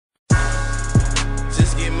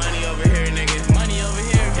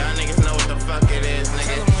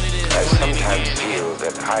sometimes feel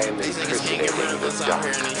that I am impersonating the dark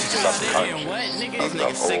subconscious of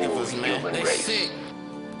the whole human race.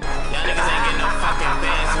 Y'all niggas ain't getting no fucking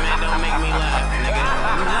bands, man. Don't make me laugh, nigga.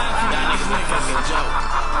 Y'all niggas make fucking joke.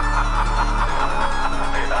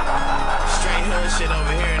 Straight hood shit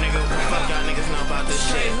over here, nigga. What the fuck y'all niggas know about this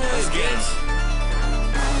shit? Let's get it.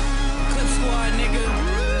 Clip squad, nigga.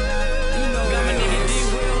 You know, got my nigga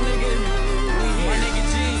D-WiLL, nigga. My nigga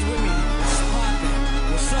G's with me. What's poppin'?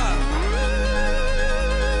 What's up?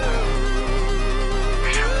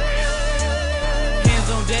 Hands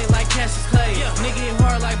on deck like Cassius Clay. Nigga hit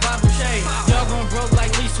hard like Bob O'Shea. Y'all gon' broke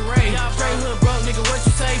like Lisa Ray. Straight hood broke, nigga, what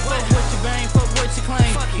you say? Fuck what you bang, fuck what you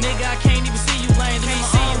claim. Nigga, I can't even see you lane. Can't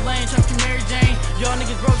see you lane, trying to Mary Jane. Y'all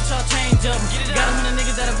niggas broke, y'all change up. Got 100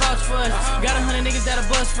 niggas that'll vouch for us. Got 100 niggas that'll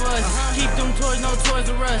bust for us. Keep them toys, no Toys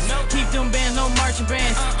R Us. Keep them bands, no marching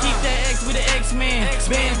bands. Keep that X with the X-Men.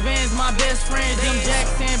 Bandz, my best friend. Jim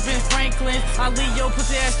Jackson, Ben Franklin. I leave your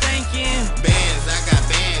pussy ass thinking. Bands, I got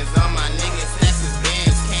bands. All my niggas, that's his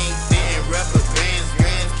bands. Can't fit in rubber bands.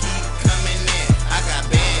 Grands keep coming in. I got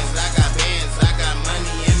bands, I got bands. I got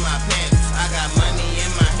money in my pants. I got money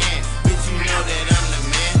in my hand. Bitch, you know that I'm the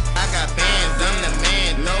man. I got bands, I'm the man.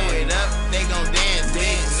 Throw it up, they gon' dance.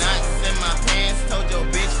 Big knots in my pants. Told your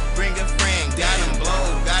bitch, bring a friend. Got him blow,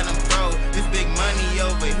 got him throw. This big money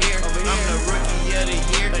over here. I'm the rookie of the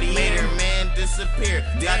year. Made her man disappear.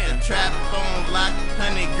 Got the trap phone block.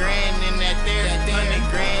 100 grand in that there.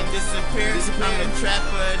 100 grand disappear. I'm the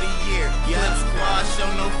trapper of the year. Flip squad, show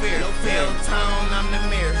no fear. Pale tone, I'm the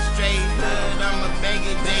mirror. Straight hood, I'm a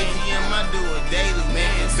banger. JGM, I do it daily,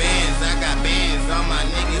 man. Bands, I got bands. All my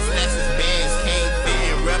niggas, that's his bands. Can't fit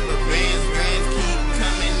in rubber bands. Grands keep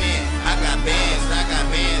coming in. I got bands, I got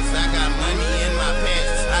bands. I got money in my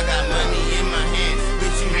pants. I got money in my hands.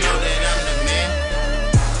 Bitch, you know that I'm the man.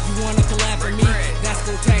 You wanna collab with me? That's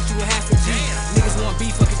gon' tax you a half a G. Niggas want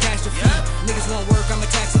beef, a catastrophe. Niggas want work, I'm a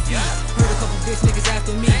tax a fee. Heard a couple bitch niggas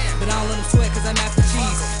after me, but I don't let them sweat cause I'm after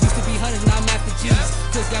cheese. Used to be hundreds, now I'm after cheese.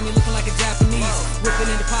 Just got me looking like a Japanese. Whipping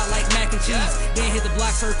in the pot like mac and cheese. Then hit the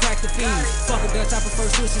block, serve crack the fiends. Fuck a Dutch, I prefer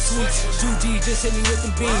Swiss and sweets. Juji just hit me with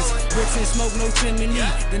them beans. Bricks and smoke, no chimney.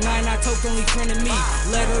 The 9 I toke only friend of me.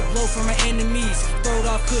 Let her blow from my enemies. Throwed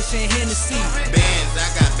off cushion, Hennessy. Bands, I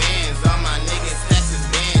got